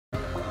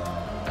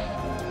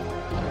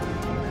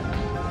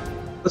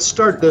Let's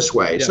start this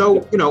way. Yeah.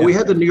 So, Yeah. we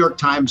had the New York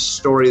Times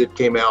story that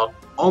came out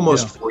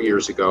almost Yeah. 4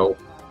 years ago,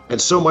 and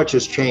so much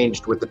has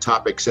changed with the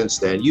topic since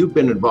then. You've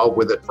been involved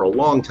with it for a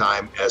long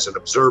time as an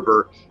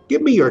observer.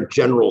 Give me your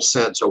general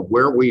sense of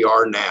where we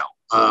are now,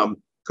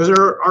 because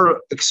there are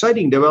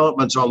exciting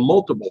developments on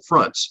multiple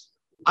fronts.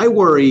 I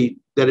worry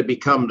that it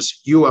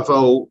becomes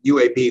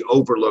UAP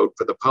overload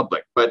for the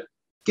public, but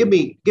give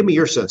me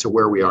your sense of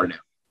where we are now.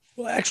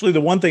 Well, actually, the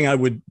one thing I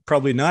would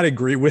probably not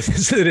agree with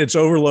is that it's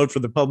overload for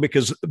the public,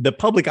 because the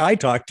public I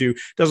talk to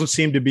doesn't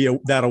seem to be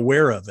that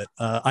aware of it.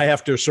 I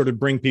have to sort of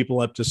bring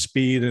people up to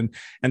speed and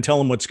tell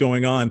them what's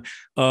going on.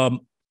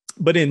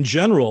 But in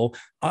general,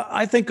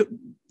 I think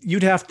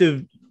you'd have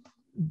to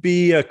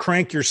be a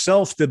crank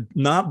yourself to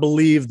not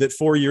believe that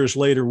 4 years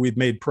later we've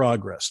made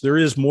progress. There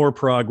is more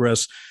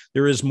progress.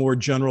 There is more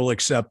general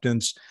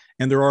acceptance,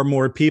 and there are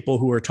more people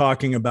who are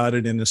talking about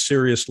it in a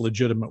serious,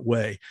 legitimate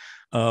way.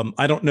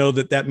 I don't know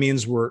that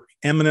means we're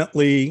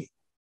eminently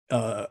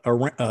standing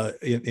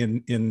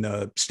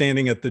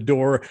at the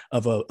door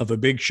of a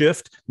big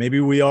shift. Maybe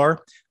we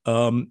are,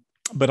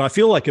 but I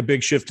feel like a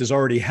big shift has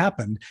already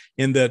happened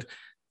in that,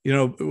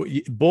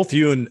 both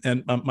you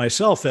and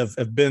myself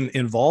have been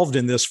involved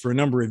in this for a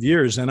number of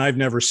years, and I've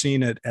never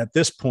seen it at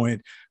this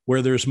point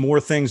where there's more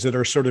things that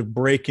are sort of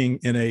breaking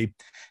in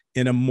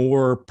a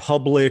more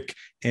public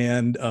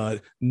and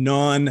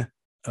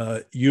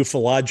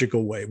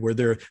ufological way, where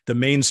the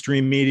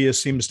mainstream media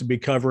seems to be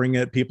covering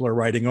it. People are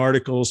writing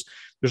articles.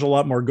 There's a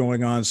lot more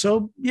going on.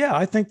 So yeah,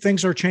 I think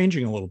things are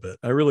changing a little bit.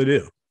 I really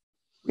do.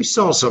 We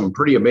saw some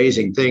pretty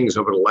amazing things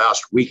over the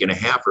last week and a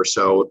half or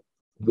so.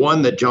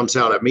 One that jumps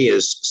out at me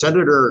is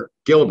Senator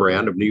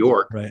Gillibrand of New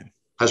York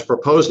has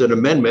proposed an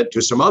amendment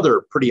to some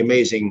other pretty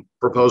amazing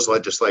proposed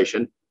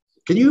legislation.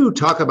 Can you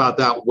talk about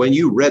that? When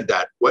you read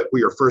that, what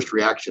your first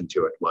reaction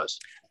to it was?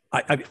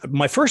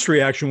 My first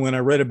reaction when I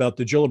read about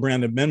the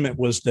Gillibrand Amendment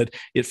was that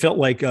it felt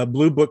like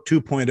Blue Book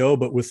 2.0,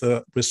 but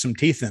with some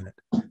teeth in it,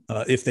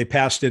 if they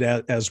passed it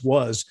as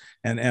was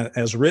and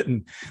as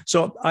written.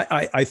 So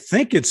I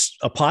think it's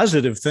a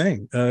positive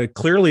thing.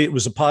 Clearly, it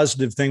was a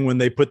positive thing when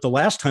they put the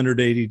last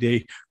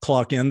 180-day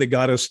clock in that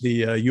got us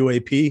the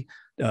UAP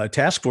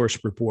task force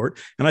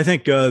report. And I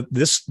think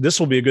this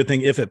will be a good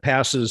thing if it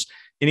passes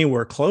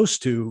anywhere close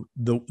to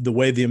the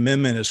way the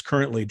amendment is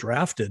currently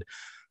drafted.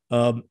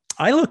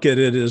 I look at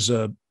it as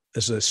a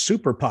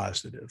super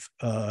positive.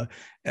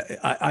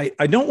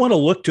 I don't want to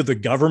look to the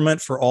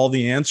government for all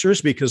the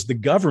answers, because the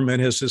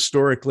government has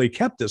historically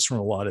kept us from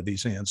a lot of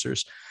these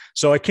answers.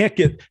 So I can't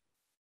get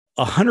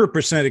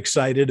 100%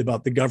 excited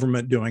about the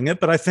government doing it,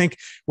 but I think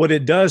what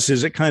it does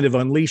is it kind of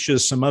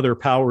unleashes some other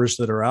powers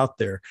that are out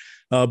there.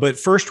 But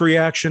first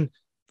reaction,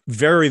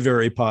 very,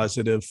 very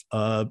positive,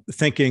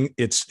 thinking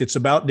it's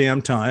about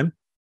damn time.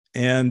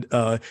 And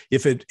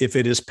if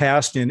it is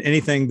passed in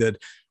anything that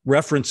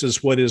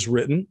references what is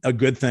written, a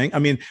good thing. I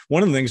mean,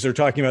 one of the things they're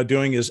talking about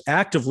doing is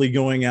actively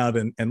going out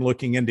and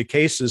looking into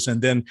cases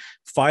and then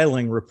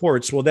filing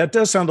reports. Well, that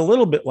does sound a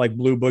little bit like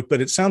Blue Book, but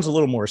it sounds a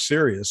little more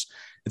serious.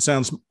 It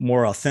sounds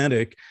more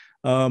authentic.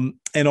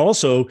 And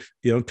also,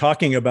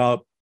 talking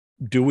about,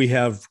 do we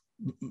have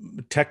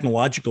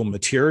technological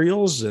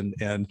materials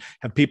and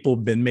have people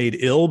been made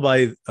ill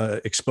by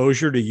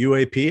exposure to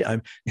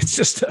UAP? It's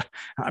just,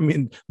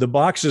 the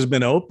box has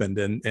been opened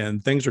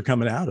and things are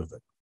coming out of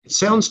it. It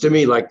sounds to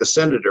me like the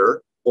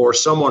senator or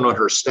someone on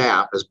her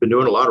staff has been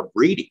doing a lot of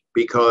reading,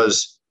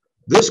 because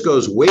this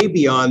goes way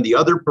beyond the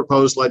other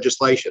proposed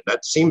legislation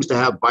that seems to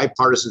have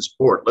bipartisan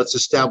support. Let's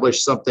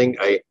establish something,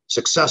 a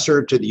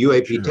successor to the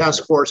UAP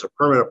task force, a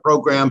permanent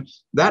program.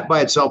 That by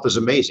itself is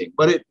amazing,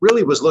 but it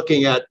really was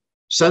looking at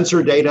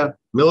sensor data,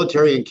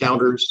 military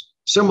encounters,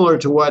 similar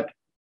to what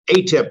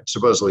ATIP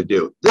supposedly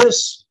do.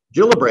 This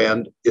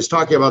Gillibrand is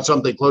talking about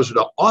something closer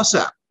to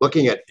OSAP,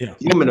 looking at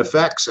human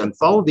effects and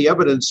follow the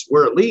evidence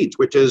where it leads,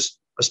 which is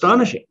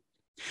astonishing.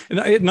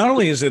 And not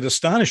only is it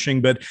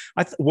astonishing, but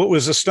what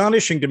was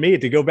astonishing to me,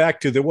 to go back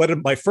to what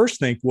my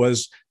first think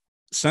was,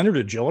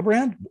 Senator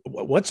Gillibrand,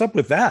 what's up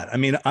with that? I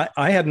mean,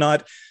 I had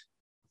not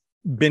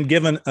been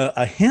given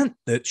a hint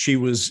that she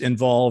was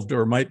involved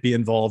or might be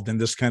involved in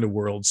this kind of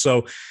world.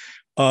 So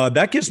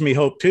that gives me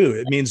hope too.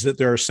 It means that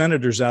there are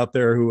senators out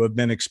there who have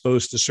been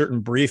exposed to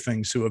certain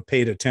briefings, who have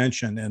paid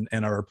attention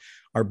and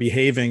are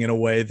behaving in a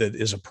way that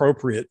is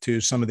appropriate to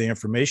some of the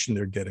information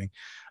they're getting.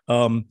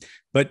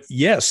 But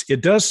yes,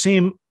 it does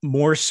seem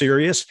more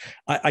serious.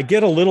 I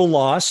get a little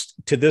lost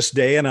to this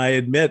day, and I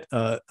admit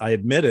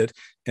it.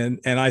 And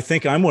I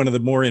think I'm one of the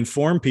more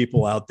informed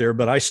people out there,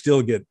 but I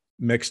still get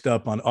mixed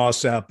up on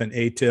OSAP and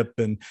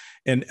ATIP.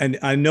 And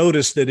I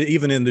noticed that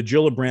even in the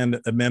Gillibrand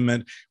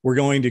Amendment, we're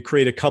going to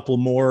create a couple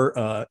more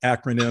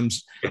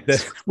acronyms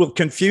that will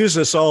confuse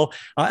us all.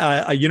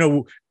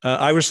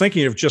 I was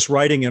thinking of just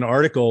writing an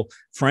article,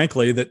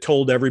 frankly, that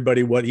told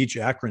everybody what each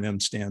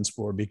acronym stands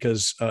for,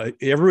 because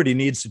everybody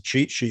needs a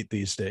cheat sheet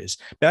these days.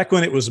 Back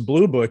when it was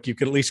Blue Book, you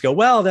could at least go,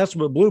 well, that's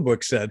what Blue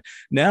Book said.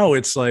 Now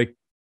it's like,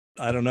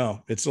 I don't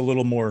know, it's a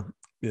little more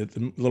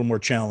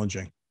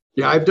challenging.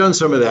 Yeah, I've done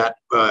some of that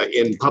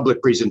in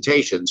public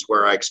presentations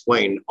where I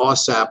explain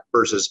OSAP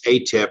versus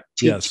ATIP,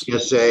 Yes.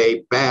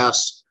 TTSA,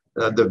 BAS,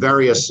 the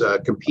various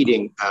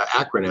competing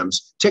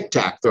acronyms.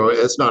 TIC-TAC, though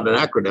it's not an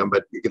acronym,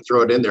 but you can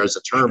throw it in there as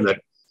a term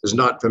that is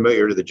not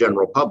familiar to the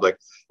general public.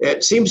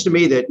 It seems to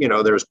me that,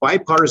 there's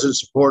bipartisan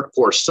support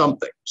for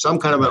something, some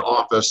kind of an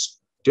office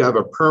to have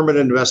a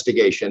permanent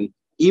investigation,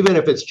 even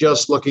if it's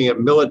just looking at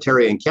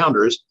military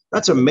encounters.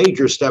 That's a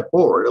major step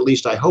forward. At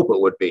least I hope it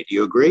would be. Do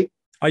you agree?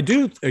 I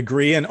do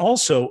agree. And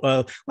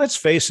also, let's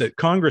face it,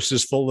 Congress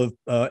is full of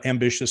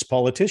ambitious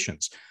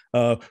politicians.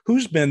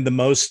 Who's been the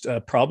most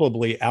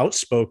probably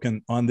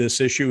outspoken on this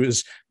issue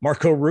is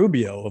Marco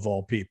Rubio, of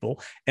all people.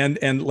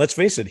 And let's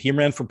face it, he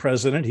ran for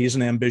president. He's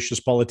an ambitious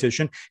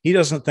politician. He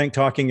doesn't think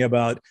talking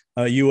about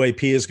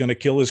UAP is going to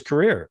kill his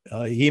career.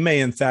 He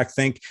may, in fact,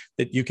 think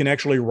that you can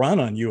actually run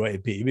on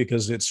UAP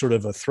because it's sort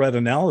of a threat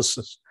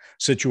analysis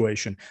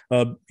situation.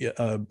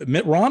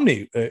 Mitt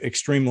Romney,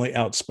 extremely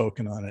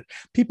outspoken on it.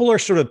 People are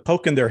sort of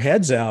poking their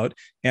heads out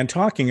and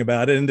talking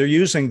about it, and they're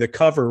using the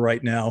cover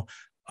right now,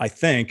 I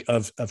think,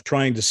 of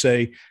trying to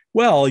say,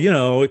 well,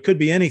 it could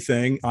be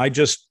anything.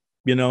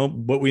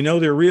 But we know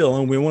they're real,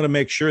 and we want to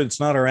make sure it's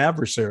not our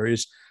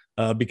adversaries,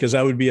 because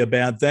that would be a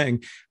bad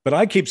thing. But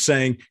I keep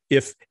saying,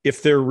 if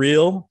they're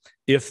real,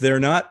 if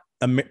they're not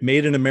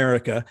made in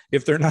America,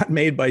 if they're not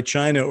made by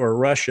China or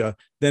Russia,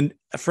 then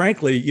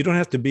frankly, you don't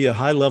have to be a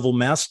high-level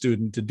math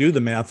student to do the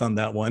math on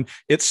that one.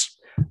 It's,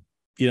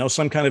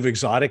 some kind of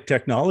exotic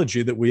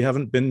technology that we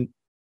haven't been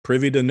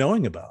privy to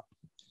knowing about.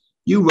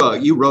 You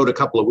wrote a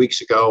couple of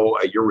weeks ago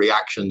your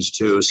reactions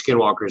to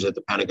skinwalkers at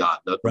the Pentagon,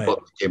 the Right.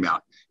 book that came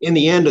out. In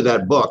the end of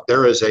that book,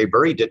 there is a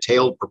very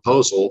detailed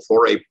proposal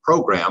for a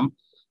program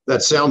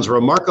that sounds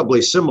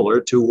remarkably similar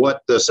to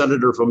what the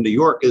senator from New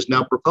York is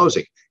now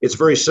proposing. It's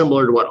very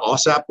similar to what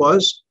OSAP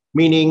was,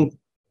 meaning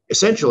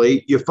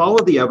essentially you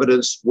follow the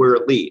evidence where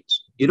it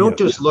leads. You don't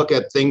just look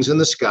at things in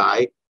the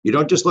sky. You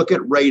don't just look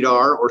at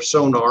radar or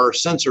sonar or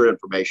sensor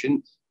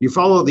information. You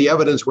follow the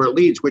evidence where it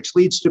leads, which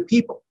leads to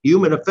people,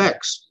 human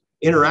effects,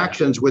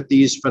 interactions with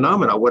these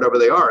phenomena, whatever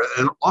they are,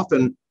 and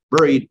often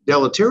very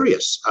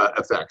deleterious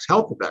effects,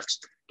 health effects.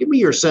 Give me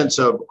your sense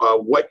of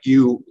what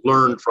you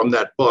learned from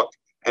that book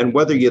and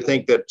whether you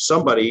think that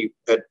somebody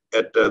at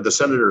the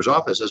senator's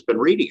office has been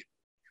reading it.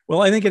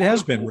 Well, I think it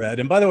has been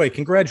read. And by the way,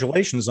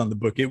 congratulations on the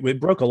book. It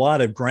broke a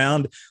lot of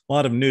ground, a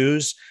lot of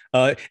news.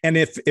 And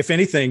if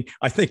anything,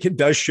 I think it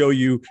does show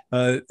you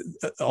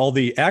all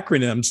the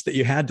acronyms that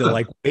you had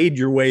to wade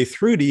your way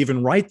through to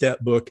even write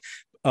that book.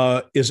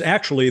 Is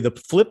actually the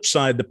flip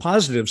side, the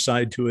positive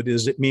side to it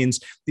is it means,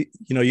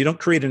 you don't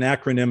create an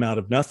acronym out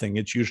of nothing.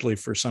 It's usually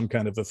for some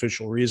kind of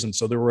official reason.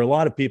 So there were a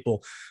lot of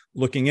people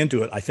looking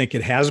into it. I think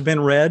it has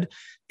been read.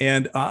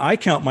 And I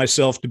count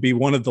myself to be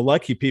one of the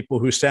lucky people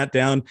who sat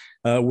down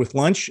with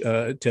lunch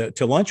to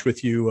lunch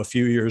with you a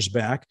few years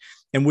back.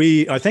 And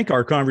I think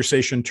our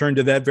conversation turned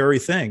to that very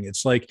thing.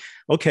 It's like,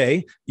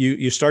 okay,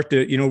 you start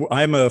to,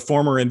 I'm a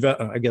former,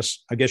 I guess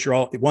you're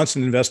all once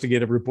an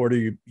investigative reporter,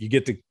 you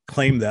get to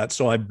claim that.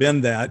 So I've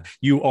been that.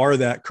 You are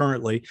that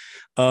currently.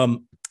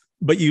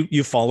 But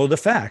you follow the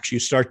facts.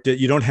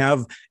 You don't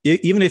have,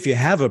 even if you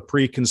have a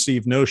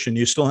preconceived notion,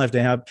 you still have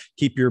to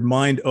keep your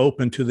mind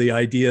open to the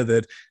idea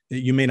that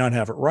you may not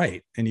have it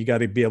right. And you got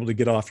to be able to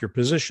get off your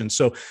position.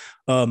 So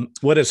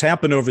what has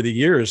happened over the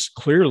years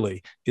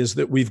clearly is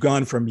that we've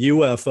gone from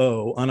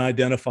UFO,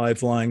 unidentified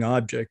flying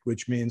object,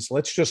 which means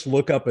let's just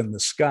look up in the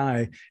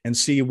sky and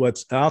see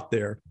what's out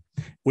there,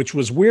 which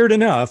was weird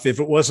enough if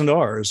it wasn't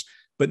ours.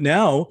 But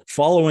now,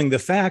 following the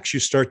facts, you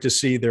start to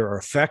see there are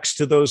effects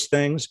to those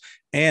things.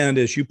 And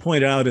as you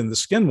point out in the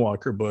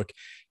Skinwalker book,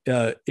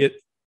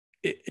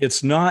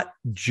 it's not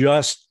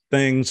just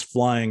things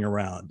flying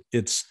around.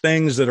 It's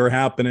things that are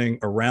happening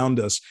around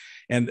us.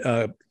 And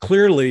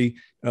clearly,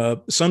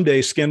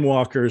 someday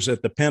Skinwalkers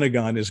at the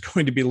Pentagon is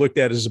going to be looked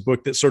at as a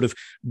book that sort of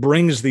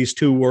brings these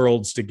two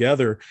worlds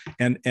together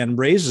and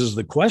raises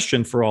the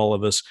question for all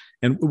of us.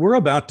 And we're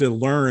about to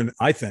learn,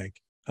 I think,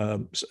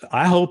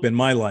 I hope in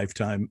my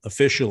lifetime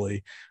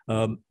officially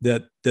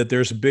that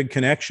there's a big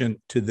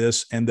connection to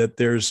this, and that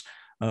there's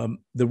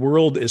the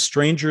world is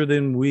stranger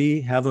than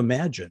we have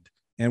imagined.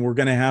 And we're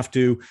going to have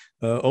to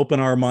open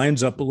our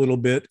minds up a little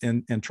bit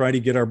and try to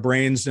get our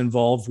brains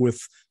involved with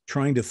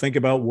trying to think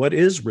about what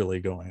is really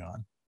going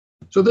on.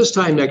 So this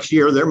time next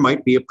year, there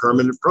might be a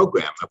permanent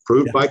program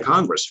approved by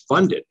Congress,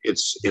 funded.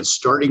 It's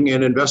starting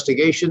an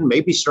investigation,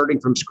 maybe starting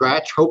from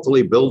scratch,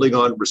 hopefully building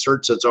on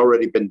research that's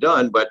already been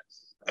done, but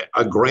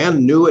a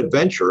grand new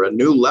adventure, a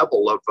new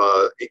level of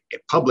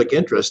public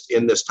interest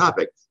in this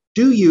topic.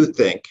 Do you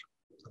think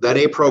that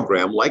a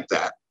program like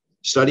that,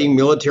 studying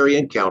military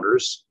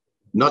encounters,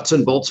 nuts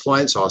and bolts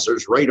flying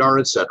saucers, radar,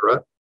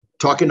 etc.,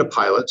 talking to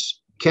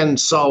pilots, can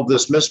solve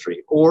this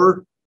mystery?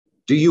 Or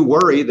do you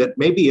worry that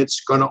maybe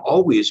it's going to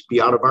always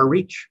be out of our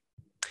reach?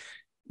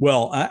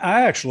 Well,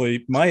 I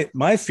actually,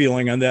 my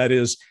feeling on that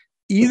is,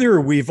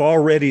 either we've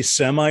already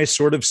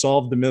sort of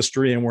solved the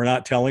mystery and we're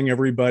not telling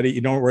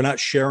everybody, we're not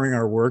sharing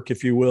our work,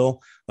 if you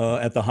will,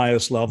 at the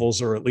highest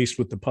levels, or at least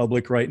with the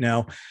public right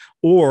now,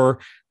 or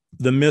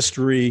the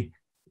mystery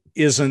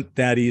isn't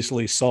that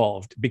easily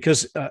solved.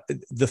 Because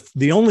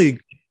the only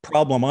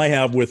problem I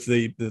have with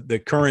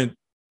the current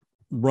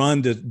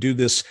run to do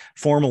this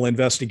formal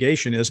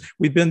investigation is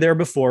we've been there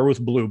before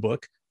with Blue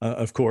Book,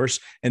 of course,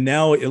 and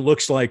now it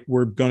looks like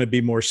we're going to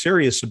be more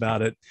serious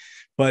about it.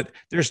 But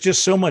there's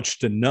just so much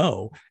to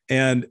know,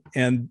 and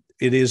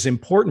it is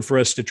important for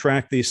us to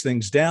track these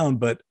things down.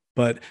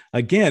 But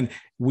again,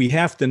 we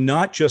have to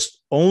not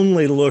just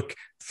only look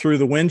through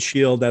the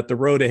windshield at the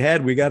road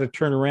ahead. We got to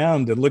turn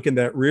around and look in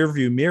that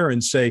rearview mirror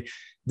and say,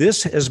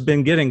 this has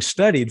been getting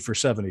studied for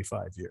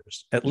 75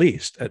 years, at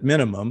least, at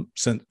minimum,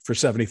 for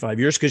 75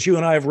 years, because you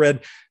and I have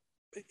read,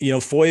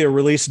 FOIA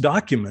released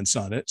documents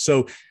on it.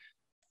 So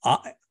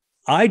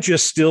I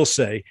just still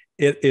say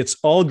it's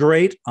all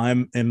great.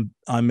 I'm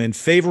in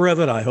favor of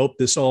it. I hope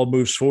this all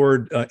moves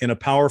forward in a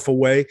powerful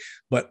way.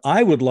 But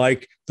I would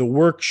like the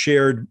work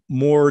shared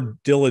more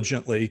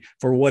diligently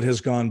for what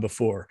has gone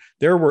before.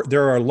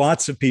 There are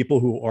lots of people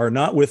who are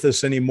not with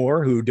us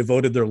anymore, who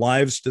devoted their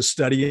lives to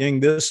studying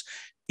this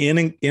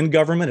in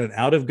government and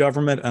out of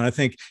government. And I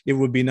think it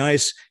would be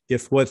nice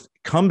if what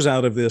comes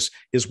out of this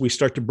is we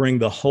start to bring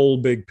the whole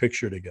big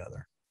picture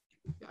together.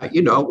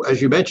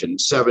 As you mentioned,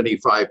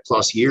 75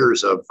 plus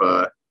years of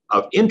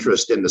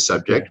interest in the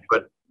subject,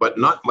 but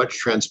not much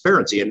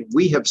transparency. And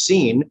we have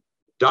seen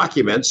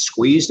documents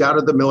squeezed out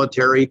of the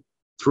military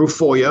through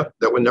FOIA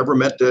that were never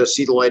meant to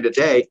see the light of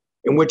day,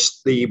 in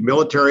which the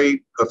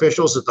military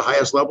officials at the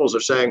highest levels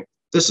are saying,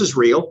 this is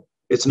real.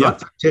 It's not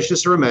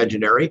fictitious or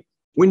imaginary.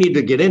 We need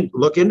to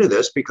look into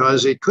this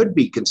because it could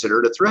be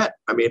considered a threat.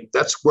 I mean,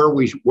 that's where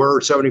we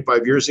were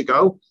 75 years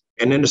ago.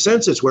 And in a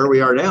sense, it's where we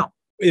are now.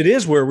 It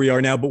is where we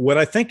are now. But what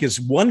I think is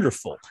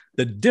wonderful,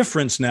 the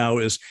difference now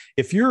is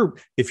if you're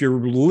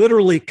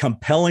literally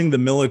compelling the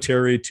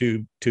military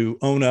to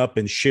own up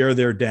and share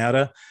their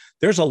data,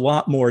 there's a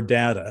lot more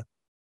data.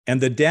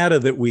 And the data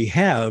that we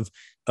have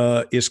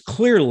is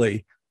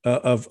clearly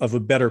of a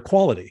better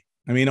quality.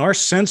 I mean, our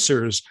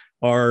sensors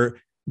are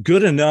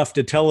good enough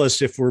to tell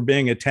us if we're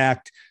being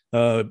attacked,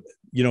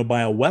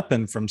 by a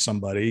weapon from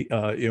somebody,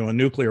 a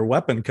nuclear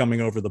weapon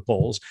coming over the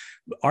poles.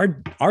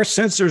 Our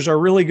sensors are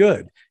really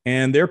good,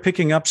 and they're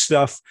picking up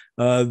stuff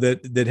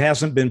that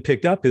hasn't been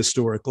picked up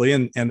historically.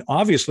 And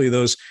obviously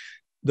those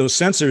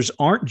sensors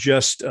aren't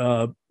just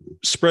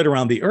spread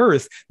around the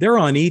Earth; they're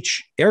on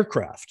each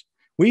aircraft.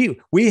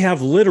 We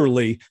have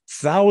literally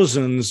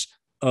thousands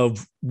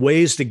of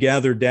ways to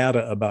gather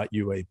data about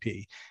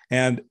UAP,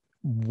 and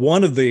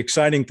one of the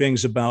exciting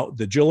things about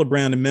the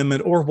Gillibrand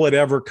Amendment, or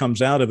whatever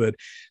comes out of it,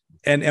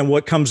 and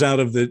what comes out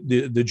of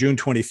the June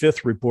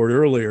 25th report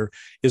earlier,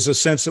 is a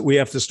sense that we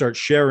have to start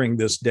sharing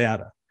this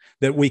data,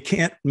 that we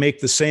can't make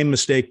the same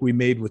mistake we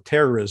made with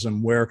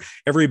terrorism, where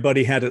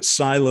everybody had it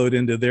siloed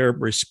into their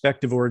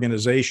respective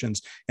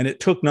organizations. And it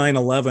took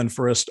 9/11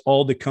 for us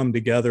all to come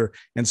together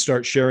and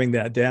start sharing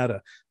that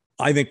data.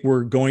 I think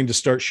we're going to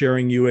start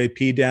sharing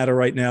UAP data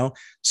right now.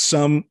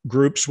 Some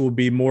groups will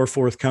be more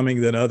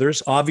forthcoming than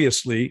others.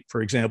 Obviously,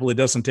 for example, it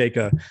doesn't take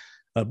a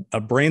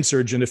brain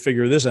surgeon to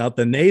figure this out.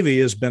 The Navy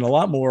has been a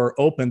lot more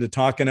open to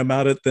talking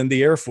about it than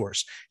the Air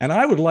Force. And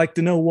I would like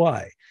to know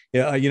why.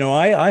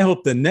 I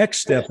hope the next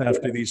step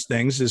after these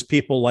things is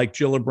people like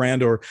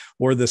Gillibrand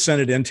or the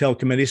Senate Intel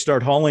Committee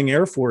start hauling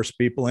Air Force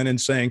people in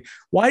and saying,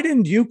 why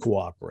didn't you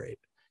cooperate?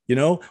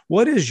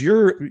 What is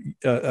your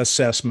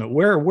assessment?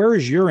 Where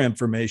is your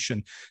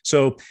information?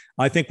 So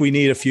I think we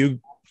need a few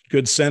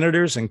good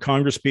senators and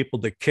Congress people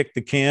to kick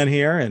the can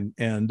here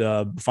and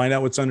find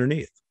out what's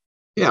underneath.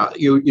 Yeah,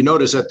 you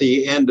notice at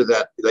the end of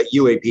that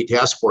UAP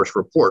task force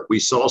report, we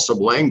saw some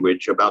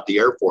language about the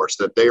Air Force,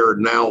 that they are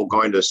now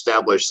going to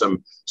establish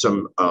some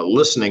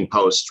listening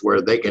posts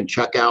where they can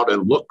check out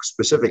and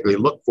specifically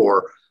look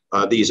for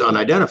these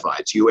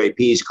unidentifieds,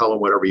 UAPs, call them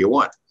whatever you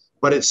want.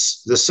 But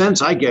it's the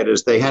sense I get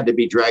is they had to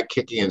be dragged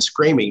kicking and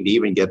screaming to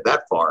even get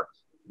that far,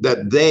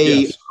 that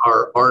they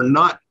are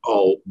not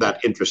all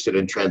that interested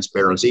in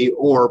transparency,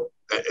 or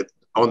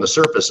on the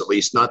surface, at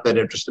least, not that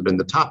interested in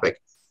the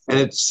topic. And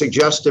it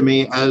suggests to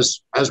me, as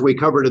we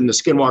covered in the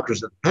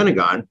Skinwalkers at the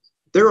Pentagon,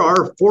 there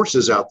are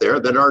forces out there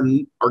that are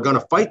going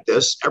to fight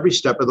this every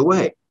step of the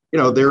way.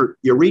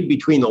 You read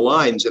between the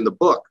lines in the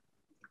book.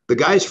 The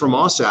guys from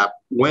OSAP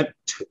went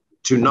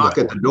to knock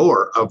at the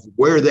door of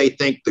where they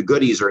think the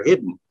goodies are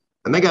hidden.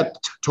 And they got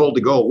told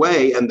to go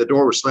away, and the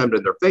door was slammed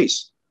in their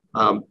face.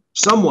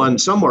 Someone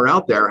somewhere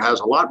out there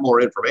has a lot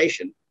more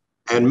information,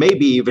 and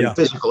maybe even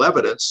physical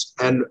evidence.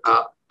 And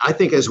I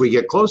think as we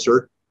get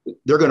closer,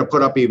 they're going to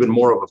put up even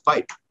more of a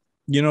fight.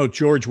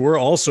 George, we're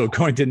also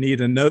going to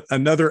need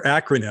another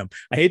acronym.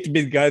 I hate to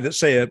be the guy that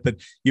say it, but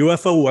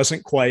UFO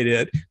wasn't quite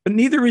it, but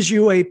neither is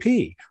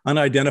UAP,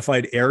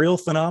 unidentified aerial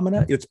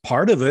phenomena. It's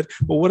part of it.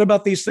 But what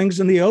about these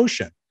things in the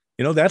ocean?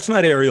 That's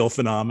not aerial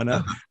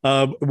phenomena.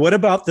 What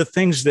about the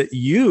things that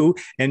you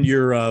and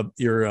your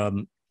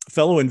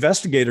fellow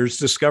investigators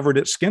discovered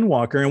at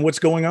Skinwalker and what's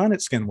going on at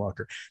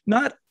Skinwalker.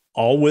 Not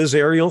always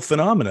aerial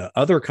phenomena,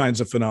 other kinds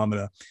of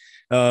phenomena.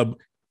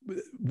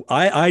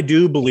 I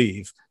do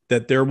believe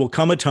that there will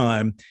come a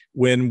time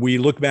when we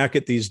look back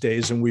at these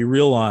days and we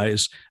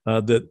realize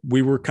that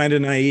we were kind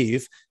of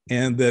naive,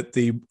 and that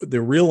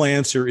the real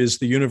answer is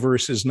the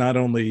universe is not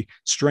only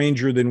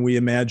stranger than we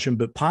imagine,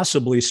 but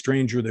possibly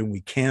stranger than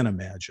we can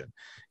imagine.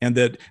 And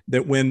that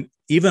when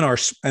even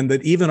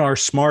our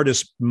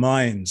smartest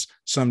minds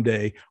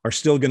someday are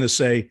still going to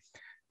say,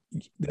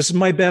 this is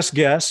my best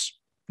guess,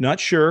 not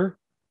sure,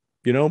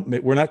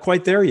 we're not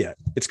quite there yet.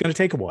 It's going to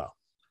take a while.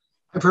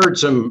 I've heard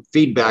some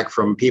feedback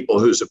from people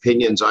whose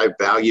opinions I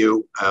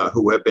value,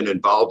 who have been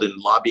involved in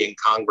lobbying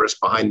Congress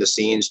behind the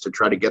scenes to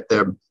try to get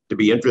them to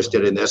be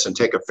interested in this and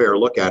take a fair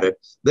look at it.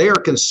 They are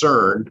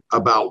concerned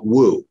about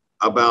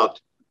about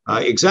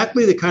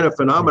exactly the kind of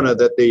phenomena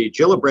that the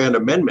Gillibrand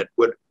Amendment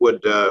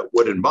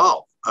would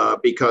involve.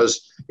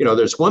 Because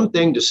there's one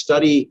thing to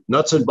study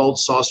nuts and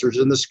bolts saucers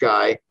in the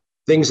sky,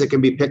 things that can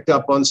be picked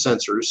up on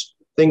sensors,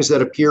 things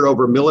that appear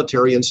over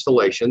military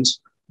installations.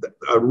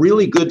 A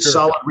really good,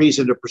 solid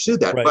reason to pursue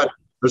that. Right. But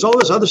there's all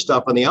this other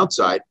stuff on the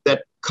outside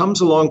that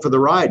comes along for the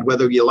ride,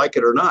 whether you like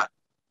it or not.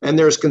 And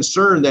there's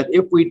concern that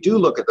if we do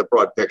look at the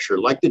broad picture,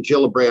 like the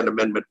Gillibrand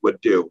Amendment would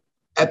do,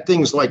 at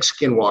things like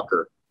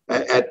Skinwalker,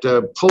 at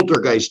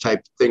poltergeist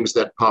type things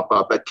that pop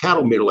up, at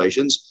cattle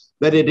mutilations,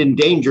 that it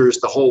endangers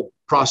the whole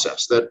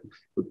process, that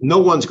no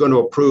one's going to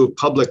approve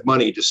public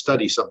money to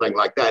study something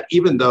like that,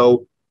 even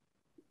though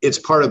it's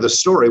part of the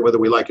story, whether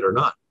we like it or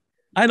not.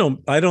 I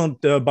don't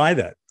buy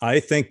that.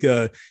 I think,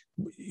 you're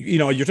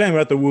talking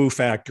about the woo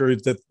factor,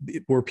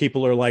 where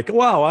people are like,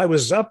 wow, I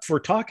was up for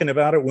talking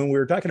about it when we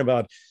were talking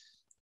about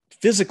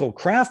physical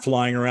craft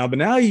flying around, but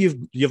now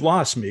you've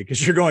lost me,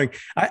 because you're going,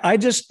 I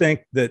just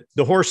think that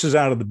the horse is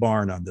out of the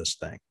barn on this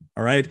thing.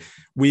 All right.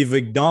 We've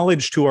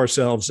acknowledged to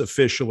ourselves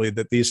officially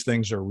that these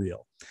things are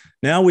real.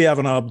 Now we have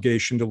an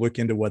obligation to look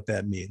into what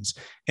that means.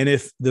 And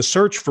if the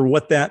search for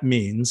what that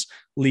means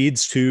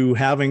leads to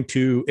having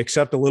to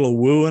accept a little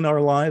woo in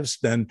our lives,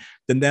 then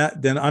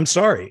I'm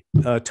sorry,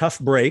 tough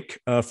break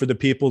for the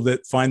people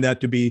that find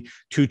that to be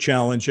too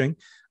challenging.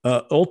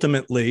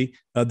 Ultimately,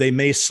 they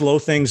may slow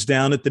things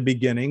down at the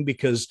beginning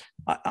because,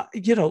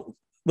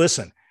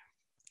 listen,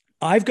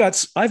 I've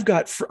got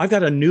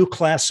a new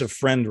class of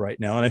friend right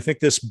now, and I think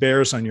this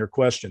bears on your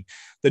question.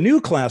 The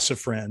new class of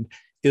friend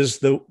is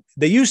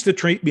they used to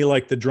treat me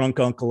like the drunk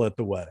uncle at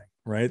the wedding,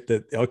 right?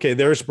 Okay,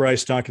 there's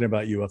Bryce talking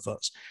about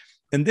UFOs.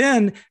 And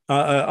then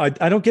I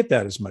don't get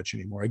that as much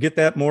anymore. I get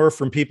that more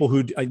from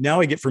people I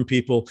get from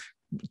people,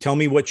 tell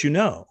me what you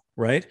know,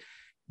 right?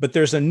 But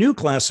there's a new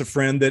class of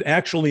friend that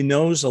actually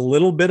knows a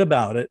little bit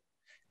about it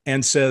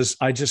and says,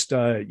 I just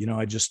don't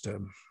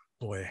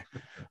want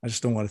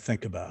to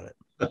think about it.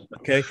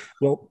 Okay.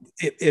 Well,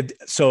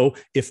 so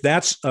if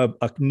that's a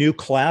new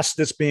class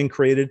that's being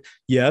created,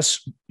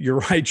 yes, you're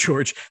right,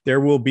 George. There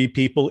will be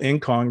people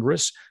in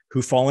Congress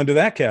who fall into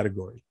that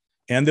category.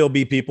 And there'll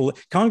be people,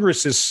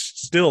 Congress is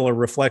still a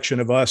reflection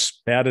of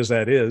us, bad as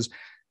that is.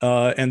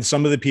 And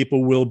some of the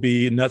people will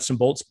be nuts and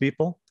bolts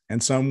people,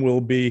 and some will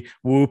be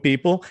woo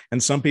people,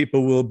 and some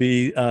people will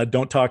be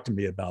don't talk to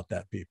me about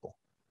that people.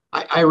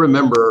 I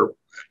remember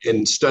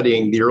in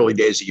studying the early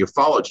days of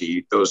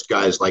ufology, those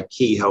guys like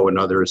Kehoe and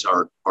others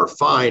are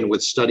fine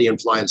with studying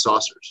flying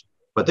saucers.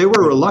 But they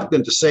were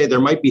reluctant to say there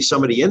might be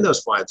somebody in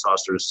those flying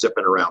saucers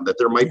zipping around, that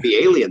there might be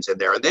aliens in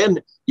there. And then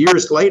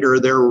years later,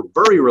 they're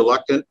very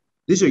reluctant.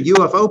 These are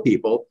UFO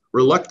people,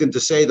 reluctant to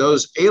say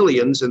those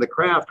aliens in the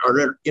craft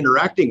are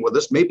interacting with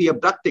us, maybe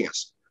abducting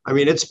us. I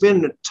mean, it's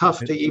been tough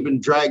to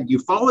even drag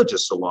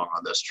ufologists along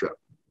on this trip.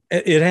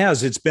 It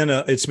has. It's been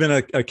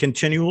a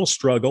continual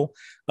struggle.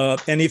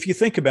 And if you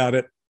think about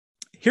it,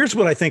 here's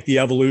what I think the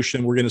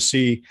evolution we're going to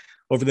see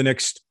over the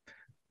next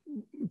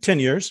 10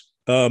 years.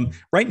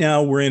 Right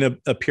now, we're in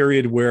a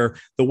period where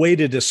the way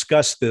to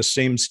discuss this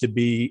seems to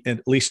be,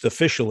 at least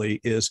officially,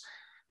 is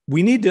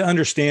we need to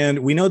understand,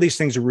 we know these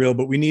things are real,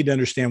 but we need to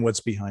understand what's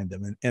behind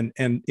them.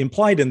 And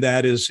implied in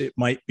that is it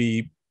might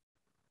be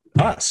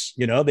us,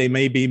 they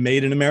may be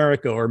made in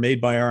America or made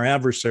by our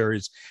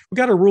adversaries. We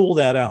got to rule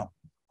that out.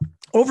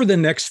 Over the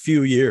next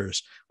few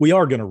years, we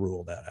are going to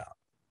rule that out.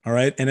 All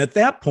right. And at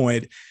that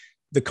point,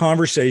 the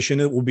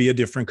conversation, it will be a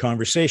different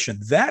conversation.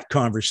 That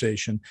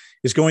conversation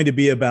is going to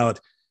be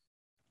about,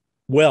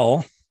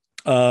 well,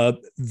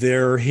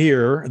 they're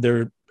here.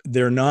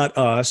 They're not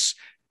us.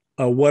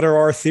 What are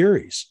our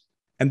theories?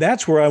 And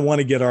that's where I want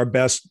to get our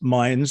best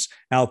minds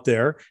out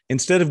there.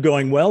 Instead of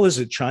going, well, is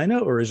it China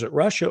or is it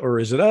Russia or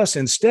is it us?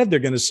 Instead, they're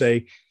going to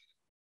say,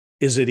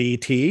 is it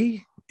ET?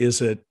 Is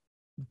it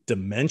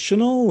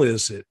dimensional?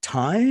 Is it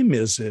time?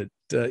 Is it,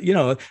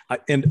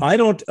 and I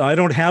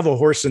don't have a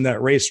horse in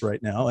that race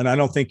right now. And I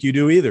don't think you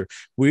do either.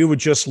 We would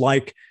just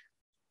like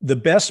the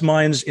best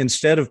minds,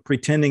 instead of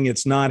pretending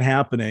it's not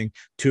happening,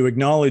 to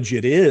acknowledge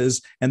it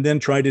is, and then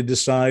try to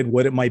decide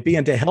what it might be,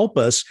 and to help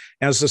us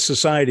as a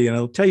society. And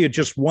I'll tell you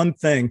just one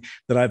thing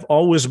that I've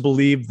always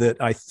believed that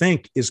I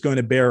think is going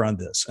to bear on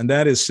this. And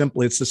that is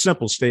simply, it's a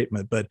simple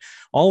statement, but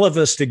all of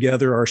us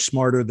together are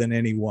smarter than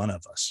any one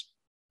of us.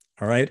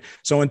 All right.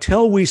 So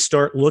until we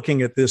start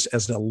looking at this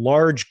as a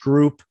large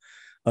group,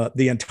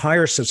 the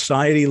entire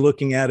society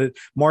looking at it,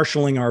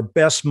 marshaling our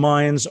best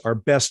minds, our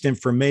best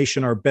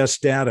information, our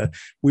best data,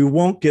 we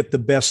won't get the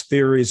best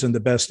theories and the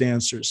best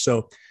answers.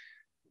 So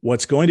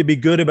what's going to be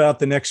good about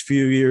the next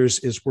few years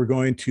is we're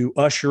going to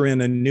usher in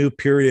a new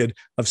period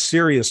of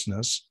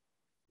seriousness,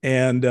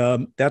 and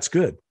that's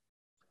good.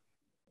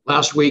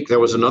 Last week, there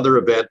was another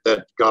event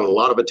that got a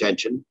lot of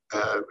attention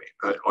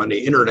on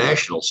the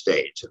international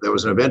stage. There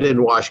was an event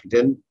in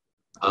Washington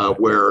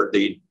where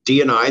the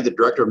DNI, the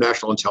Director of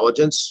National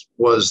Intelligence,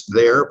 was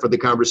there for the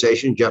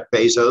conversation. Jeff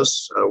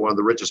Bezos, one of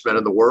the richest men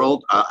in the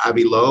world,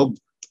 Avril,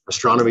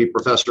 astronomy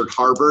professor at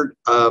Harvard,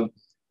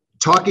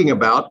 talking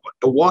about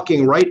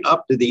walking right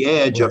up to the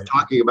edge of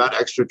talking about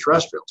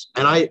extraterrestrials.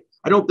 And I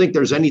don't think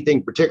there's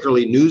anything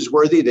particularly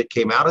newsworthy that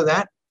came out of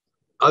that,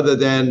 other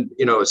than,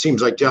 it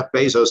seems like Jeff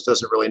Bezos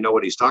doesn't really know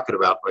what he's talking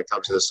about when it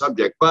comes to the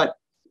subject. But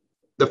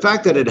the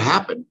fact that it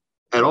happened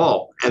at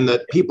all, and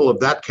that people of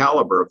that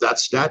caliber, of that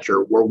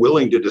stature, were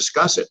willing to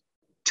discuss it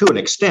to an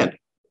extent,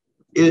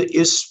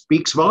 it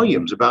speaks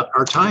volumes about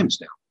our times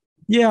now.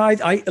 Yeah,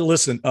 I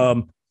listen.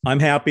 I'm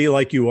happy,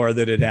 like you are,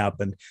 that it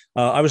happened.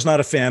 I was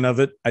not a fan of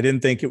it. I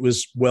didn't think it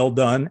was well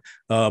done.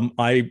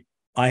 I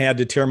had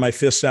to tear my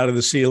fists out of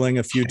the ceiling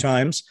a few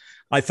times.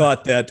 I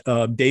thought that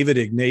David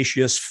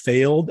Ignatius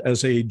failed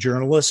as a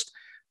journalist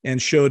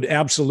and showed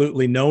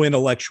absolutely no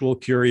intellectual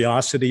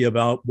curiosity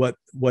about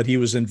what he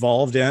was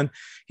involved in.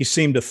 He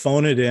seemed to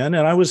phone it in,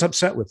 and I was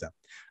upset with him.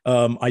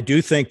 I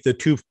do think the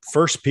two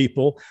first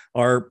people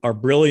are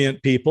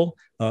brilliant people.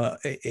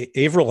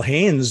 Avril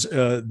Haines,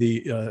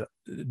 the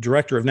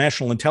Director of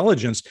National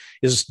Intelligence,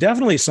 is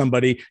definitely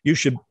somebody you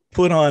should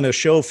put on a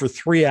show for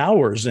 3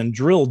 hours and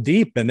drill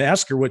deep and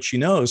ask her what she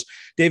knows.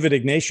 David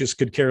Ignatius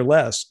could care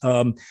less.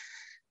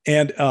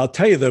 And I'll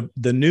tell you,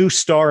 the new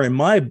star in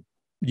my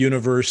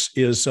universe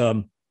is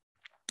the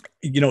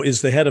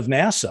head of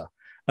NASA,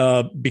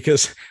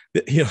 because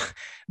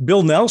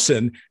Bill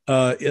Nelson,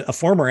 a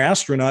former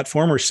astronaut,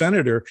 former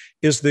senator,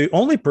 is the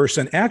only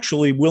person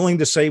actually willing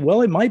to say,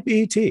 well, it might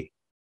be ET.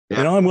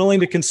 Yeah. I'm willing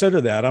to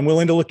consider that. I'm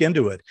willing to look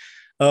into it.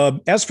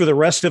 As for the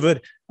rest of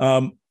it,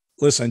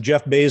 listen,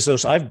 Jeff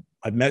Bezos,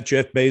 I've met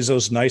Jeff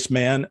Bezos, nice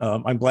man.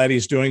 I'm glad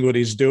he's doing what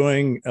he's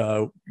doing,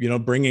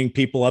 bringing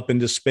people up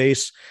into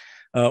space.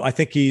 I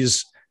think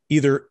he's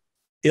either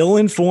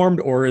ill-informed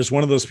or is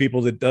one of those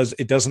people that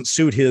it doesn't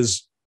suit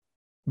his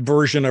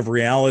version of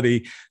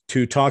reality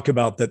to talk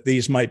about that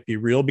these might be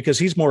real, because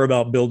he's more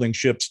about building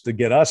ships to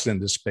get us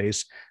into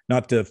space,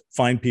 not to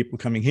find people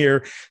coming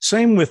here.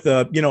 Same with,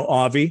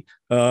 Avi.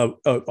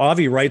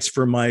 Avi writes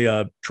for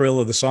my Trail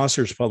of the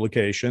Saucers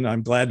publication.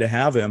 I'm glad to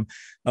have him,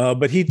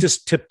 but he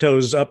just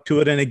tiptoes up to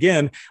it. And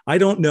again, I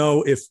don't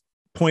know if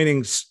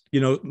pointing,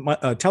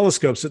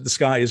 telescopes at the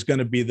sky is going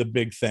to be the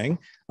big thing.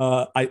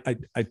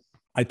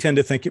 I tend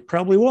to think it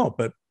probably won't,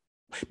 but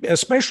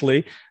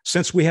especially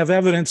since we have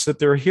evidence that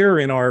they're here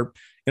in our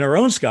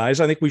own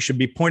skies, I think we should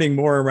be pointing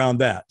more around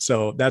that.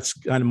 So that's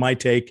kind of my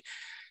take.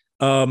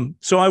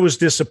 So I was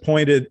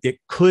disappointed. It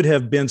could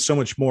have been so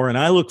much more. And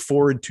I look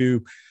forward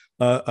to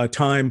a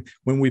time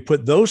when we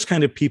put those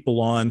kind of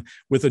people on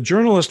with a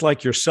journalist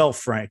like yourself,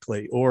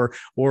 frankly, or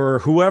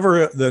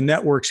whoever the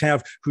networks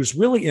have, who's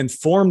really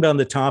informed on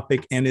the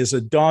topic and is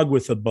a dog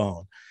with a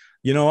bone.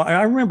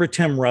 I remember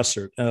Tim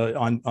Russert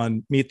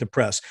on Meet the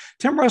Press.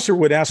 Tim Russert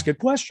would ask a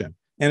question,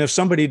 and if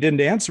somebody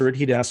didn't answer it,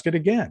 he'd ask it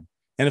again.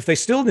 And if they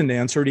still didn't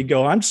answer it, he'd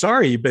go, I'm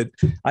sorry, but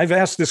I've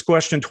asked this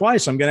question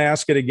twice. I'm going to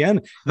ask it again.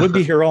 We'll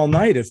be here all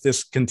night if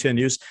this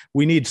continues.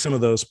 We need some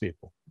of those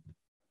people.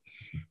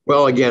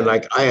 Well, again,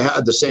 I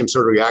had the same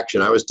sort of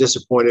reaction. I was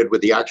disappointed with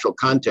the actual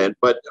content,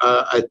 but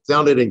I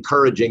found it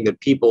encouraging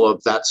that people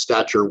of that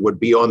stature would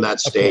be on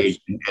that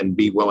stage and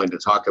be willing to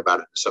talk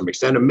about it to some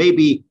extent. And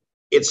maybe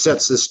it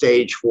sets the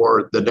stage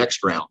for the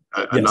next round,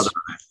 another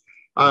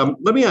round.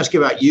 Let me ask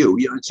you about you.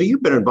 So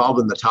you've been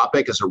involved in the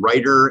topic as a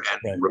writer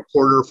and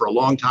reporter for a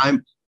long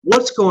time.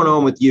 What's going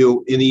on with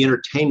you in the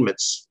entertainment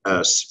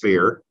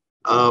sphere?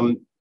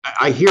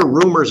 I hear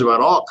rumors about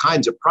all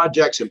kinds of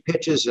projects and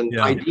pitches and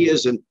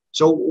ideas. And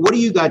so what do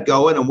you got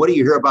going, and what do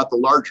you hear about the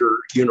larger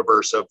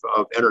universe of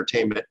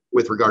entertainment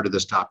with regard to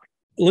this topic?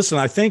 Listen,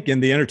 I think in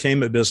the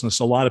entertainment business,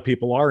 a lot of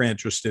people are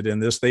interested in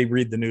this. They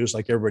read the news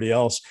like everybody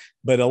else,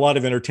 but a lot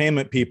of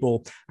entertainment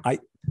people,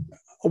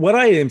 what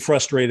I am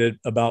frustrated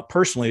about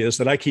personally is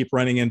that I keep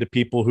running into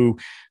people who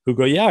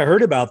go, yeah, I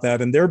heard about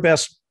that. And their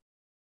best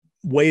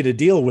way to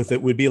deal with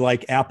it would be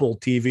like Apple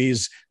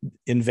TV's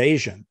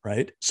Invasion,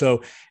 right?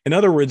 So in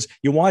other words,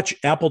 you watch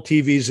Apple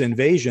TV's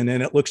Invasion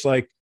and it looks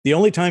like the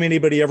only time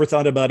anybody ever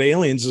thought about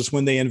aliens is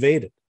when they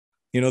invaded.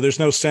 There's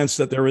no sense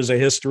that there was a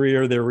history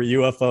or there were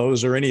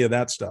UFOs or any of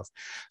that stuff.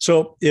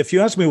 So if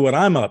you ask me what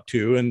I'm up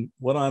to and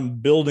what I'm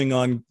building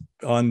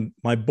on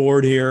my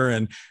board here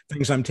and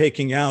things I'm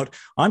taking out,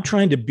 I'm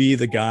trying to be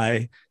the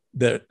guy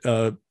that,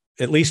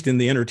 at least in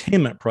the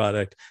entertainment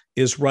product,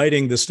 is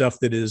writing the stuff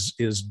that is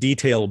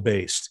detail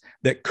based,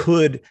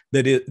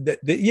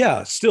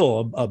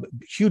 still a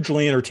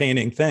hugely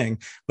entertaining thing,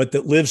 but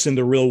that lives in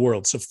the real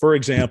world. So, for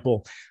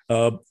example,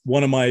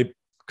 one of my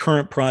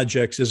current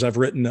projects is I've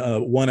written a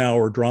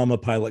 1-hour drama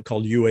pilot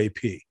called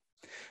UAP,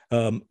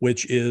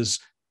 which is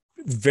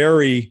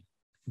very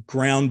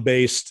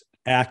ground-based,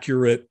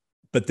 accurate,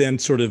 but then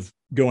sort of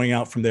going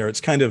out from there. It's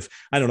kind of,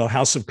 I don't know,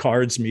 House of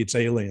Cards meets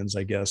Aliens,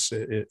 I guess,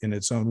 in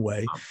its own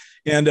way.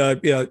 And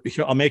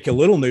I'll make a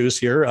little news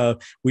here.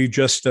 We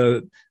just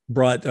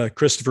brought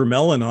Christopher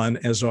Mellon on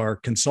as our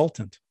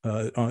consultant,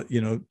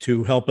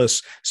 to help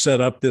us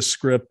set up this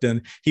script.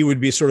 And he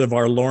would be sort of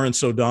our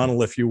Lawrence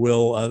O'Donnell, if you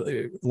will.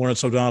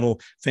 Lawrence O'Donnell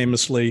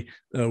famously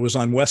was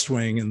on West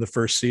Wing in the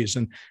first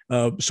season.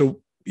 So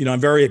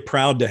I'm very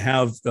proud to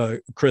have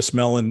Chris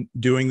Mellon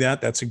doing that.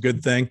 That's a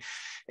good thing.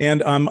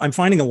 And I'm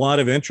finding a lot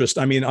of interest.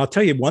 I mean, I'll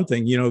tell you one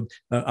thing,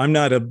 I'm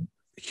not a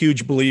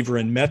huge believer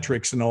in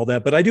metrics and all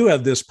that, but I do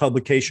have this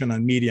publication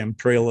on Medium,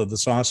 Trail of the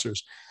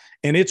Saucers,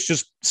 and it's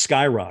just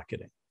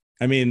skyrocketing.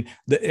 I mean,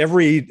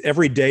 every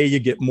day you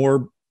get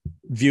more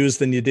views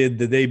than you did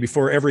the day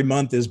before. Every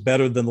month is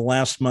better than the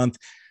last month.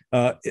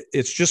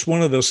 It's just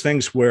one of those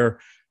things where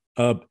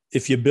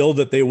if you build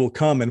it, they will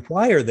come. And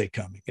why are they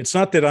coming? It's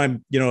not that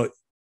I'm,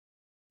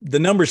 the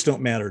numbers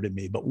don't matter to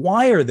me, but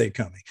why are they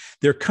coming?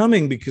 They're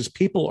coming because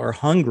people are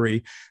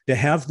hungry to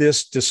have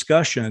this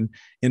discussion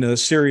in a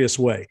serious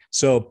way.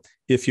 So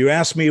if you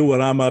ask me what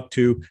I'm up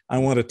to, I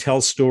want to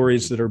tell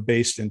stories that are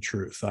based in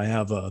truth. I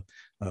have a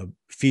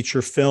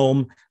feature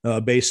film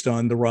based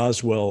on the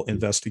Roswell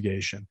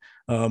investigation.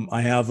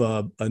 I have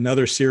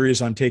another series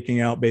I'm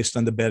taking out based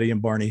on the Betty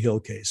and Barney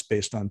Hill case,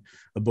 based on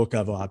a book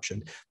I've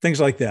optioned,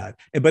 things like that.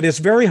 But it's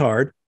very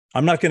hard.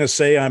 I'm not going to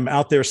say I'm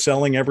out there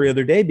selling every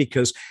other day,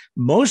 because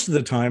most of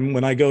the time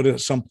when I go to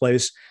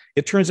someplace,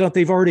 it turns out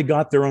they've already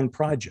got their own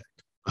project,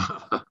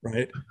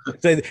 right?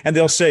 And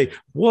they'll say,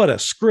 what a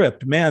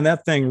script, man,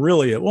 that thing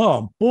really,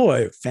 well,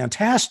 boy,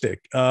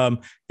 fantastic.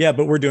 Yeah,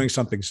 but we're doing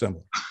something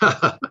similar.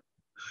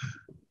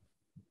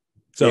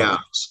 So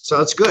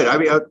that's good. I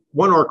mean,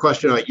 one more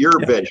question about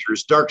your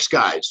ventures, Dark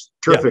Skies,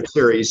 terrific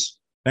series.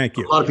 Thank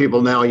you. A lot of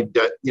people now,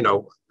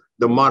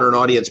 the modern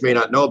audience may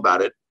not know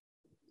about it.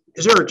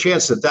 Is there a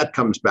chance that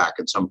comes back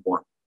at some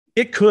point?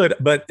 It could,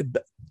 but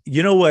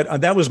you know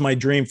what? That was my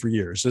dream for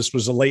years. This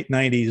was a late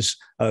 90s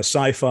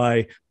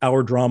sci-fi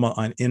hour drama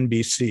on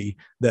NBC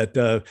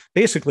that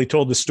basically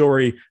told the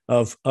story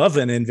of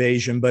an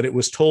invasion, but it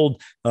was told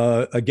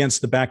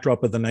against the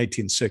backdrop of the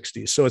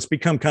 1960s. So it's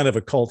become kind of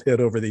a cult hit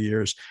over the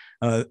years.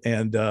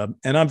 And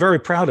I'm very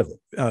proud of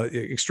it,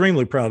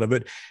 extremely proud of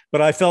it.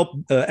 But I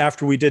felt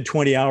after we did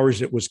 20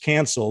 hours, it was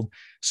canceled.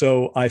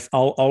 So I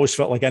always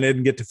felt like I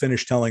didn't get to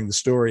finish telling the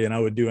story, and I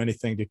would do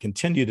anything to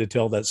continue to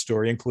tell that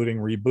story, including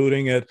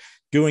rebooting it,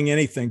 doing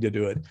anything to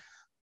do it.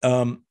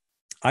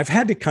 I've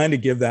had to kind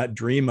of give that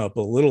dream up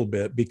a little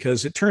bit,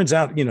 because it turns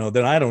out,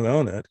 that I don't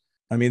own it.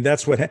 I mean,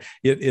 that's what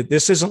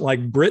this isn't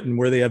like Britain,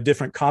 where they have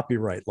different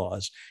copyright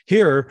laws.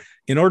 Here,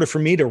 in order for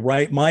me to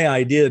write my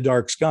idea,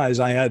 Dark Skies,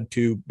 I had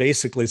to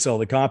basically sell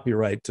the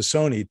copyright to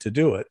Sony to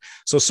do it.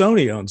 So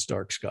Sony owns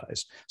Dark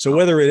Skies. So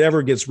whether it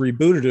ever gets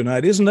rebooted or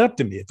not isn't up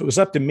to me. If it was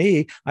up to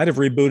me, I'd have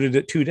rebooted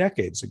it 2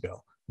 decades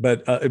ago.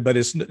 But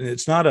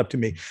it's not up to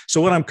me.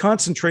 So what I'm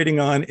concentrating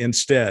on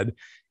instead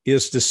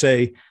is to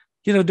say,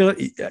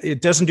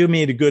 it doesn't do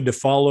me any good to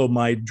follow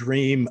my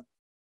dream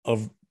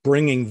of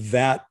bringing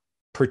that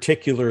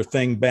particular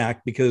thing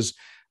back, because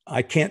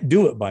I can't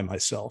do it by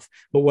myself.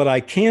 But what I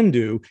can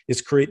do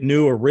is create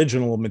new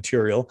original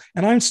material.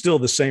 And I'm still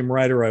the same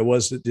writer I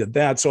was that did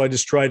that. So I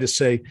just try to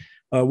say,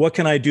 what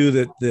can I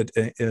do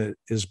that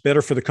is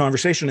better for the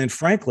conversation? And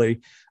frankly,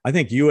 I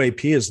think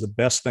UAP is the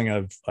best thing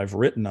I've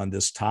written on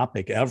this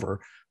topic ever,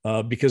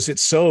 because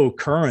it's so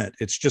current.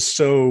 It's just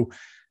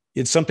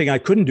it's something I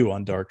couldn't do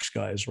on Dark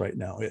Skies right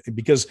now,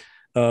 because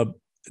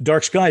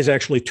Dark Skies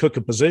actually took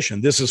a position.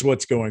 This is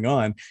what's going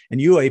on. And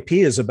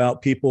UAP is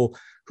about people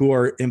who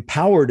are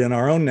empowered in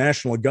our own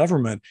national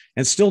government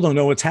and still don't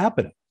know what's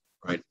happening.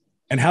 Right.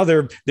 And how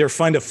they're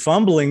kind of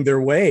fumbling their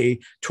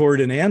way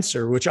toward an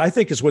answer, which I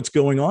think is what's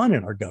going on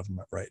in our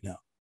government right now.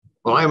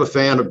 Well, I'm a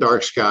fan of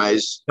Dark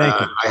Skies. Thank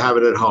you. I have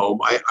it at home.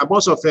 I'm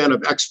also a fan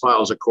of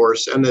X-Files, of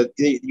course. And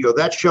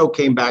that show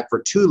came back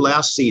for 2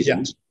 last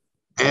seasons,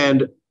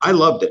 and I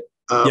loved it.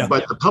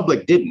 But the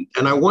public didn't.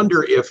 And I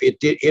wonder if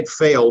it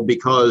failed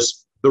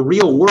because the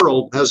real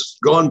world has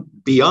gone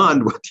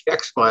beyond what the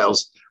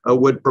X-Files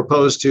would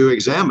propose to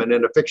examine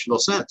in a fictional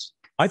sense.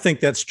 I think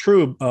that's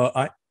true.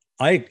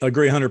 I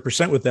agree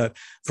 100% with that.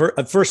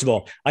 First of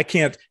all,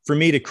 for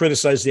me to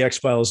criticize the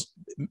X-Files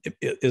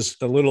is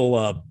a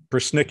little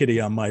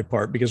persnickety on my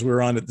part because we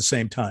were on at the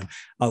same time.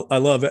 I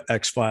love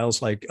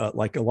X-Files like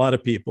a lot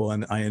of people,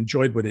 and I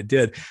enjoyed what it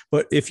did.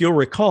 But if you'll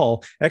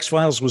recall,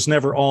 X-Files was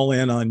never all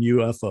in on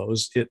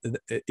UFOs.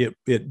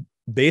 It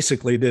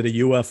basically did a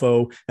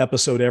UFO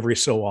episode every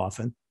so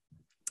often.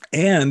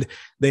 And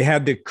they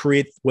had to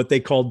create what they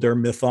called their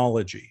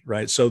mythology,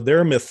 right? So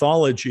their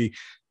mythology,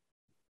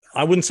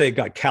 I wouldn't say it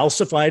got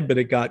calcified, but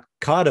it got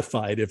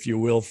codified, if you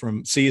will,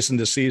 from season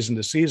to season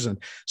to season.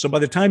 So by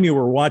the time you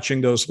were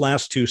watching those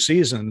last 2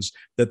 seasons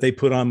that they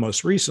put on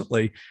most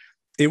recently,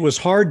 it was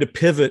hard to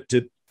pivot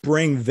to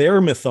bring their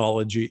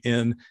mythology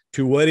in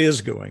to what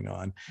is going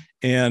on.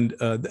 And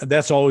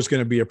that's always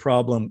going to be a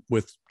problem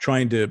with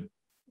trying to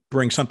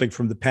bring something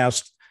from the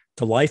past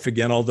to life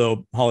again,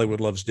 although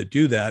Hollywood loves to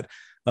do that.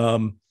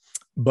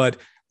 But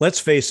let's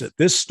face it,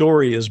 this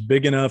story is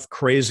big enough,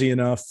 crazy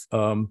enough,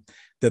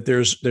 that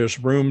there's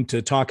room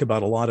to talk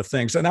about a lot of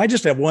things. And I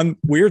just have one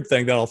weird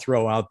thing that I'll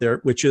throw out there,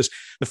 which is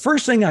the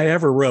first thing I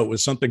ever wrote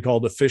was something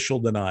called Official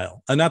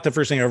Denial. Not the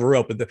first thing I ever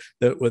wrote, but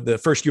the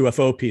first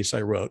UFO piece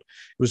I wrote.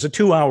 It was a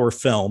 2-hour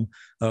film.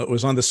 It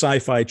was on the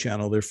Sci-Fi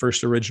Channel, their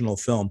first original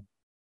film.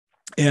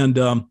 And,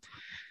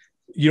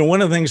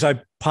 one of the things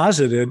I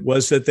posited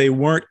was that they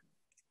weren't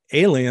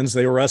aliens,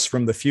 they were us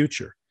from the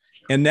future.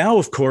 And now,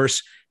 of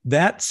course,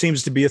 that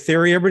seems to be a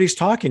theory everybody's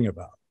talking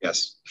about.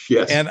 Yes.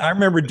 Yes. And I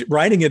remember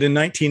writing it in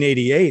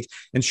 1988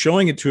 and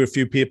showing it to a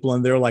few people,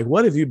 and they're like,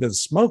 "What have you been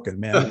smoking,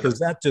 man?" Because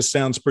that just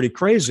sounds pretty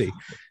crazy.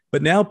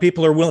 But now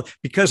people are willing,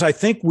 because I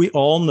think we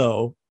all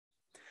know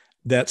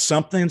that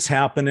something's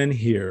happening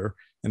here.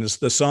 And as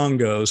the song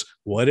goes,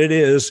 what it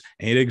is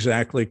ain't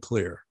exactly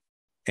clear.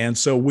 And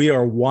so we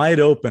are wide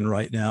open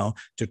right now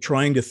to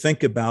trying to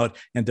think about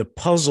and to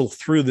puzzle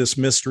through this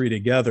mystery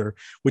together,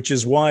 which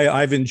is why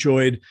I've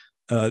enjoyed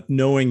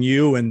knowing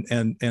you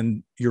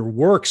and your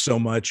work so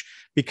much,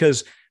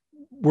 because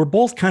we're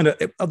both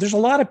there's a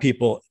lot of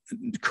people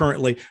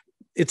currently,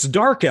 it's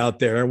dark out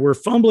there and we're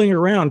fumbling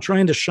around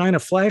trying to shine a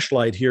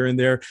flashlight here and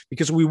there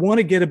because we want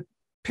to get a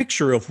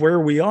picture of where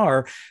we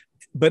are.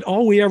 But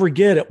all we ever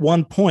get at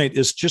one point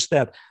is just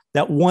that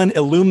one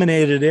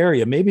illuminated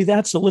area. Maybe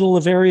that's a little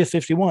of Area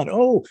 51.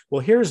 Oh,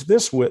 well, here's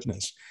this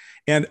witness.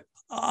 And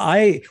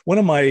one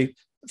of my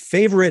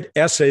favorite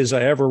essays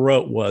I ever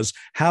wrote was,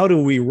 how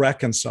do we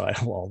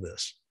reconcile all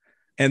this?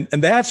 And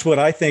that's what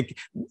I think,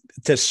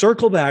 to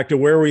circle back to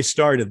where we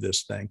started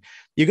this thing.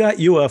 You got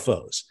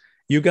UFOs,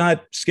 you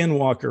got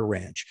Skinwalker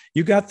Ranch,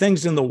 you got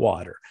things in the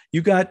water,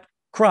 you got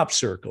crop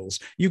circles,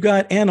 you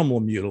got animal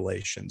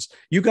mutilations,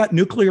 you got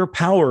nuclear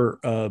power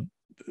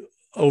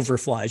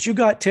overflies, you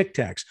got Tic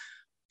Tacs.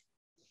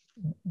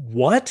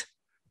 What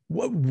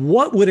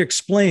would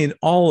explain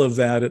all of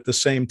that at the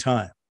same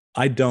time?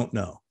 I don't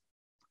know.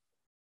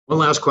 One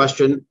last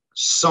question,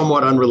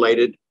 somewhat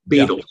unrelated.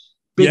 Beatles. Yeah.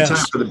 Big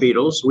time for the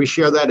Beatles. We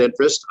share that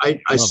interest.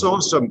 I saw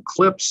some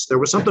clips. There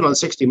was something on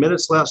 60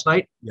 Minutes last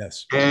night.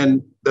 Yes.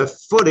 And the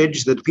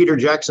footage that Peter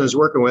Jackson is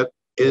working with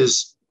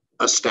is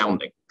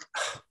astounding.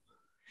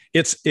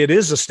 It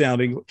is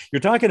astounding. You're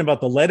talking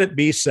about the Let It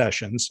Be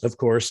sessions, of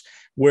course,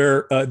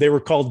 where they were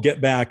called Get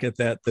Back at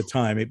the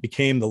time. It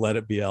became the Let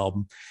It Be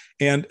album.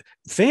 And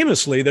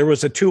famously, there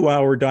was a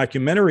 2-hour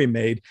documentary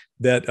made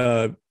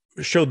that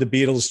showed the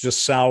Beatles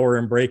just sour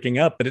and breaking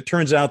up. But it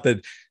turns out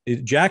that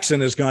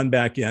Jackson has gone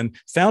back in,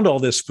 found all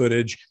this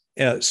footage,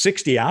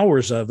 60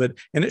 hours of it,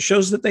 and it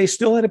shows that they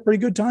still had a pretty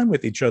good time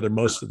with each other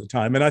most of the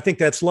time. And I think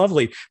that's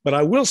lovely. But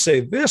I will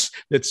say this,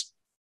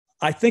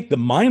 I think the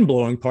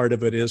mind-blowing part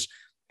of it is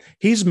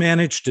he's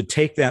managed to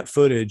take that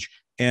footage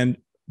and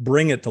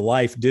bring it to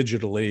life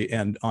digitally.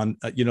 And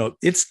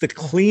it's the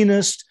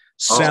cleanest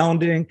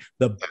sounding,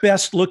 the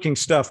best looking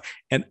stuff.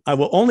 And I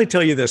will only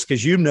tell you this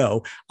because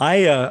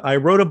I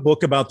wrote a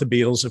book about the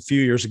Beatles a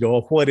few years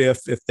ago. What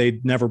if they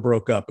never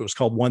broke up? It was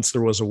called Once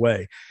There Was a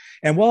Way.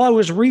 And while I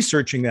was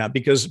researching that,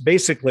 because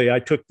basically I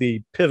took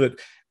the pivot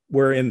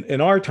where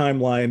in our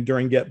timeline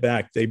during Get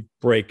Back, they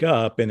break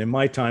up. And in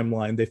my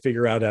timeline, they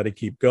figure out how to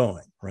keep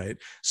going, right?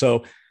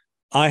 So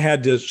I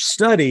had to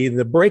study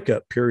the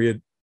breakup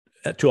period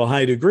to a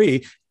high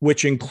degree,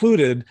 which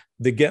included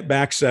the Get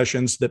Back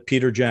sessions that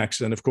Peter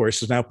Jackson, of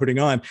course, is now putting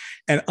on.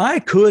 And I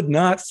could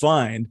not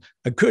find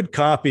a good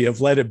copy of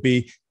Let It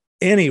Be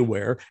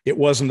anywhere. It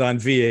wasn't on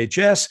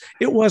VHS.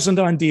 It wasn't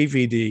on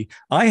DVD.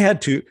 I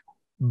had to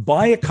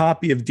buy a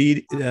copy of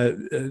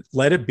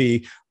Let It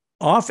Be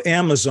off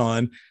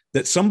Amazon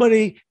that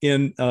somebody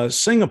in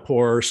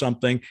Singapore or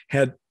something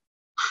had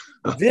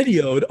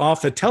videoed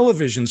off a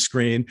television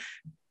screen.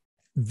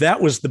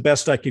 That was the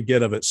best I could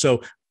get of it.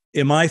 So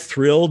am I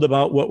thrilled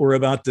about what we're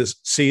about to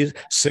see?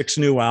 6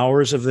 new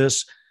hours of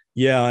this?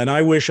 Yeah. And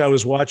I wish I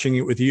was watching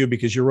it with you,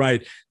 because you're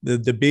right. The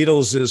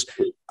Beatles is,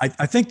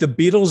 I think the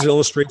Beatles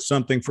illustrate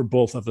something for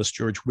both of us,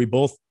 George. We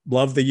both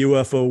love the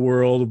UFO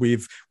world.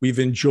 We've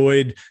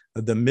enjoyed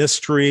the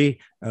mystery.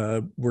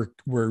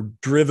 We're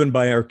driven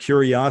by our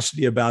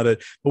curiosity about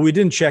it, but we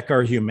didn't check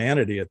our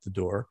humanity at the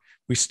door.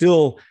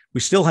 we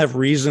still have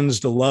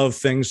reasons to love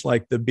things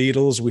like the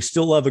Beatles. We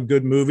still love a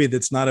good movie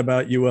that's not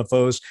about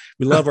UFOs.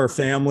 We love our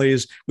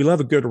families. We love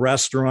a good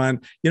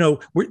restaurant.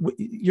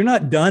 You're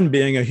not done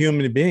being a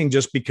human being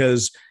just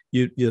because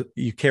you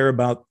care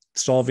about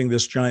solving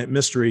this giant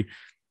mystery.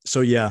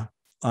 So yeah,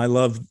 I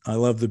love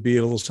the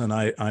Beatles,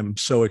 and I'm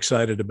so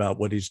excited about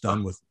what he's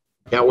done with.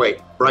 Can't wait.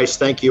 Bryce,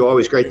 thank you.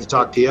 Always great to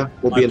talk to you.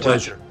 We'll be in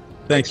touch.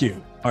 Thank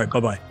you. All right.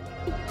 Bye-bye.